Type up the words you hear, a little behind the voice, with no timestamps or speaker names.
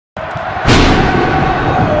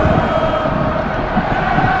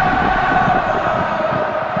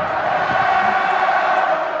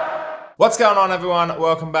What's going on, everyone?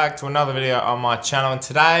 Welcome back to another video on my channel, and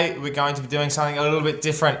today we're going to be doing something a little bit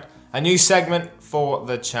different. A new segment for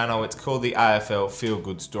the channel. It's called the AFL Feel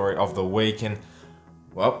Good Story of the Week, and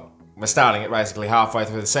well, we're starting it basically halfway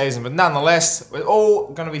through the season, but nonetheless, we're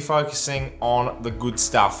all going to be focusing on the good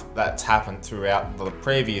stuff that's happened throughout the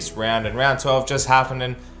previous round, and round 12 just happened,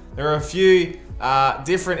 and there are a few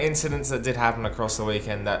different incidents that did happen across the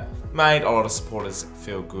weekend that made a lot of supporters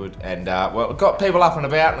feel good, and well, it got people up and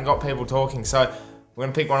about and got people talking. So we're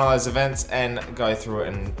going to pick one of those events and go through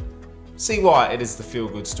it and see why it is the feel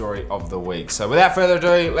good story of the week. So without further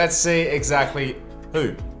ado, let's see exactly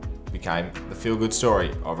who became the feel good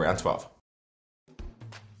story of round 12.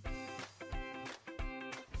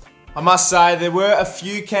 I must say there were a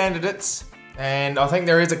few candidates, and I think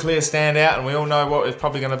there is a clear standout, and we all know what it's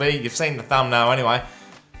probably going to be. You've seen the thumbnail anyway,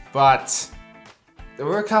 but there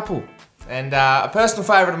were a couple. And a personal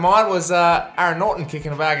favourite of mine was Aaron Naughton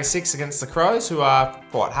kicking a bag of 6 against the Crows, who are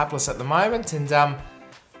quite hapless at the moment. And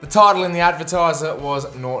the title in the advertiser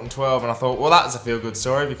was Naughton 12, and I thought, well, that was a feel-good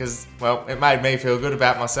story because, well, it made me feel good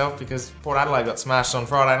about myself because Port Adelaide got smashed on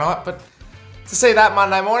Friday night. But to see that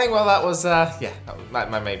Monday morning, well, that was, yeah,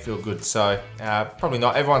 that made me feel good. So probably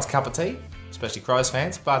not everyone's cup of tea, especially Crows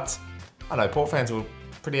fans, but I know Port fans were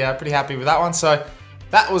pretty happy with that one. So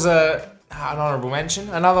that was an honourable mention.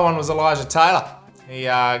 Another one was Elijah Taylor. He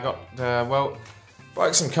got, well,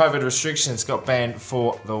 broke some COVID restrictions, got banned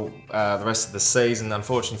for the rest of the season,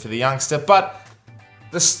 unfortunately for the youngster. But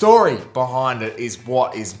the story behind it is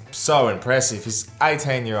what is so impressive. His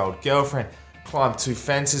 18-year-old girlfriend climbed 2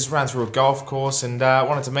 fences, ran through a golf course, and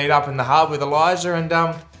wanted to meet up in the hub with Elijah. And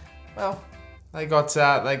well, they got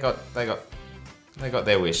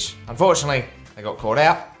their wish. Unfortunately, they got caught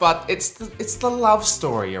out, but it's the love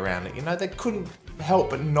story around it. You know, they couldn't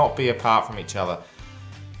help but not be apart from each other.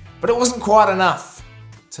 But it wasn't quite enough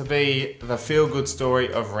to be the feel-good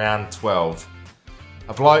story of round 12.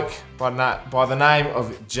 A bloke by the name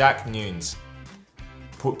of Jack Newnes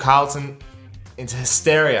put Carlton into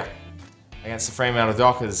hysteria against the Fremantle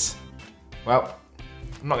Dockers. Well,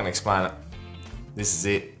 I'm not going to explain it. This is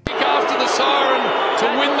it. After the siren to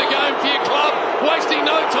win the game for your club, wasting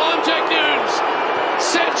no time, Jack Newnes.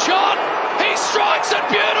 Set shot, he strikes it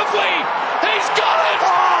beautifully. He's got it.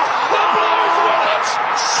 The Blues win it.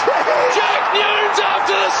 Jack Newnes,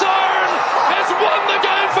 after the siren, has won the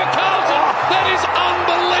game for Carlton. That is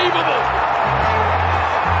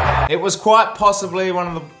unbelievable. It was quite possibly one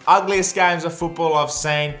of the ugliest games of football I've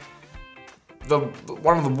seen.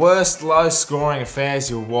 One of the worst low-scoring affairs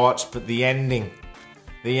you'll watch, but the ending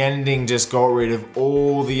just got rid of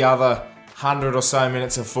all the other 100 or so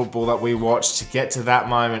minutes of football that we watched to get to that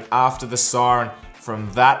moment after the siren,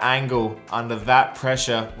 from that angle, under that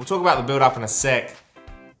pressure. We'll talk about the build-up in a sec.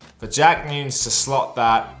 For Jack Newnes to slot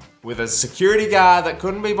that with a security guard that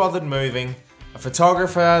couldn't be bothered moving, a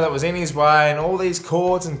photographer that was in his way, and all these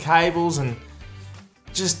cords and cables and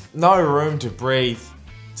just no room to breathe,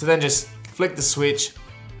 to then just flick the switch,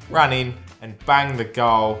 run in, and bang the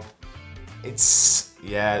goal. It's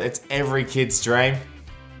every kid's dream.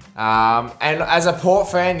 And as a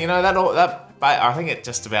Port fan, you know, that I think it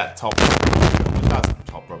just about top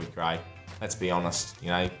Robbie Gray. Let's be honest. You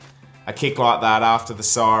know, a kick like that after the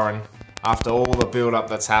siren, after all the build-up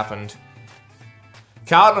that's happened.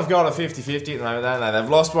 Carlton have got a 50-50 at the moment, don't they? They've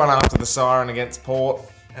lost one after the siren against Port,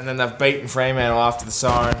 and then they've beaten Fremantle after the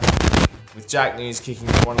siren, with Jack Newnes kicking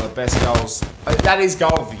one of the best goals. That is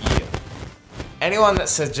goal of the year. Anyone that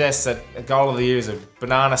suggests that a goal of the year is a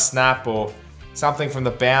banana snap or something from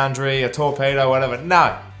the boundary, a torpedo, whatever,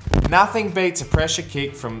 no. Nothing beats a pressure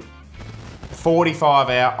kick from 45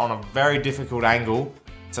 out on a very difficult angle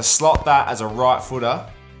to slot that as a right footer.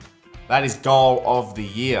 That is goal of the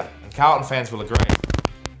year. And Carlton fans will agree.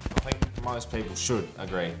 I think most people should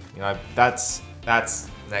agree. You know, that's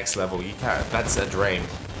next level. You can't, that's a dream.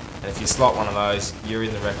 And if you slot one of those, you're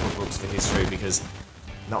in the record books for history, because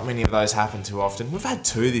not many of those happen too often. We've had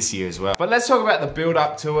 2 this year as well. But let's talk about the build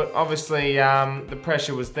up to it. Obviously, the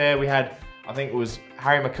pressure was there. We had, I think it was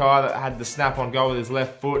Harry Mackay that had the snap on goal with his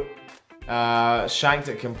left foot. Shanked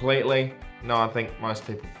it completely. No, I think most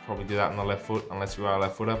people probably do that on the left foot, unless you are a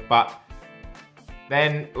left footer. But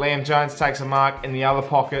then Liam Jones takes a mark in the other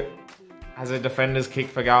pocket, has a defender's kick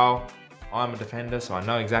for goal. I'm a defender, so I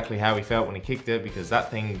know exactly how he felt when he kicked it, because that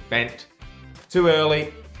thing bent too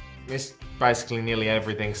early, missed basically nearly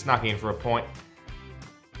everything, snuck in for a point.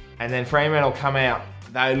 And then Fremantle come out.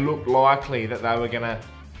 They looked likely that they were going to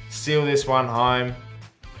seal this one home.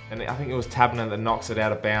 And I think it was Tabner that knocks it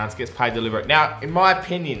out of bounds, gets paid deliberate. Now, in my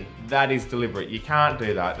opinion, that is deliberate. You can't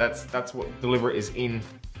do that. That's what deliberate is in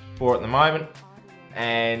for at the moment.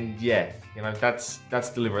 And yeah, You know, that's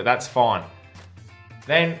deliberate. That's fine.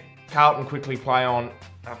 Then Carlton quickly play on.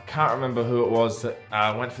 I can't remember who it was that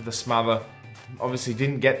went for the smother. Obviously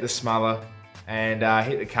didn't get the smother and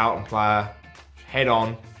hit the Carlton player head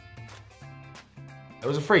on. It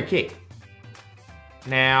was a free kick.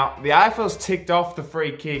 Now, the AFL's ticked off the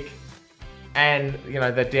free kick and, you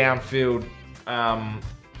know, the downfield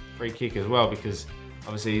free kick as well, because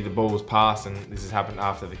obviously the ball was passed and this has happened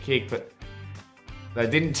after the kick, but they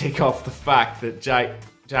didn't tick off the fact that Jack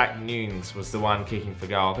Newnes was the one kicking for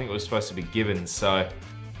goal. I think it was supposed to be Gibbons, so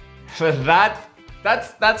for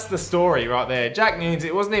that's the story right there. Jack Newnes,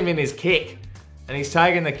 it wasn't even his kick, and he's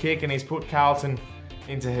taken the kick and he's put Carlton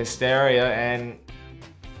into hysteria, and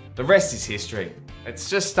the rest is history. It's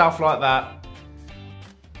just stuff like that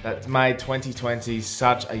that's made 2020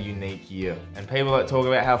 such a unique year. And people that talk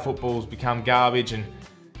about how football's become garbage and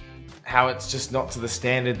how it's just not to the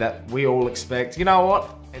standard that we all expect. You know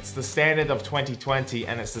what? It's the standard of 2020,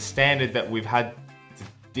 and it's the standard that we've had to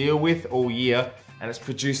deal with all year, and it's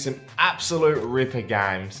produced some absolute ripper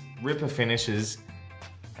games, ripper finishes,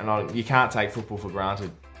 and you can't take football for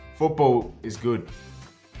granted. Football is good.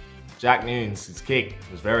 Jack Newnes, his kick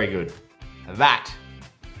was very good. And that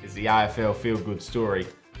is the AFL feel-good story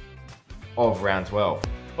of round 12.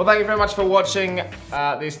 Well, thank you very much for watching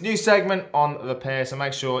this new segment on ThePear. So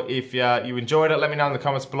make sure if you enjoyed it, let me know in the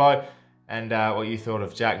comments below and what you thought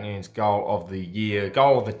of Jack Newnes' goal of the year,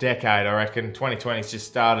 goal of the decade, I reckon. 2020's just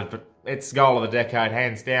started, but it's goal of the decade,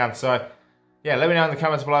 hands down. So yeah, let me know in the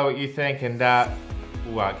comments below what you think, and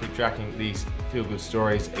we'll keep tracking these feel-good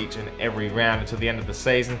stories each and every round until the end of the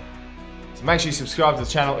season. So make sure you subscribe to the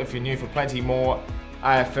channel if you're new for plenty more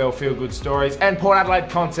AFL feel-good stories and Port Adelaide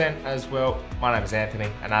content as well. My name is Anthony,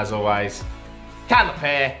 and as always, can the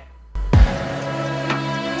pair.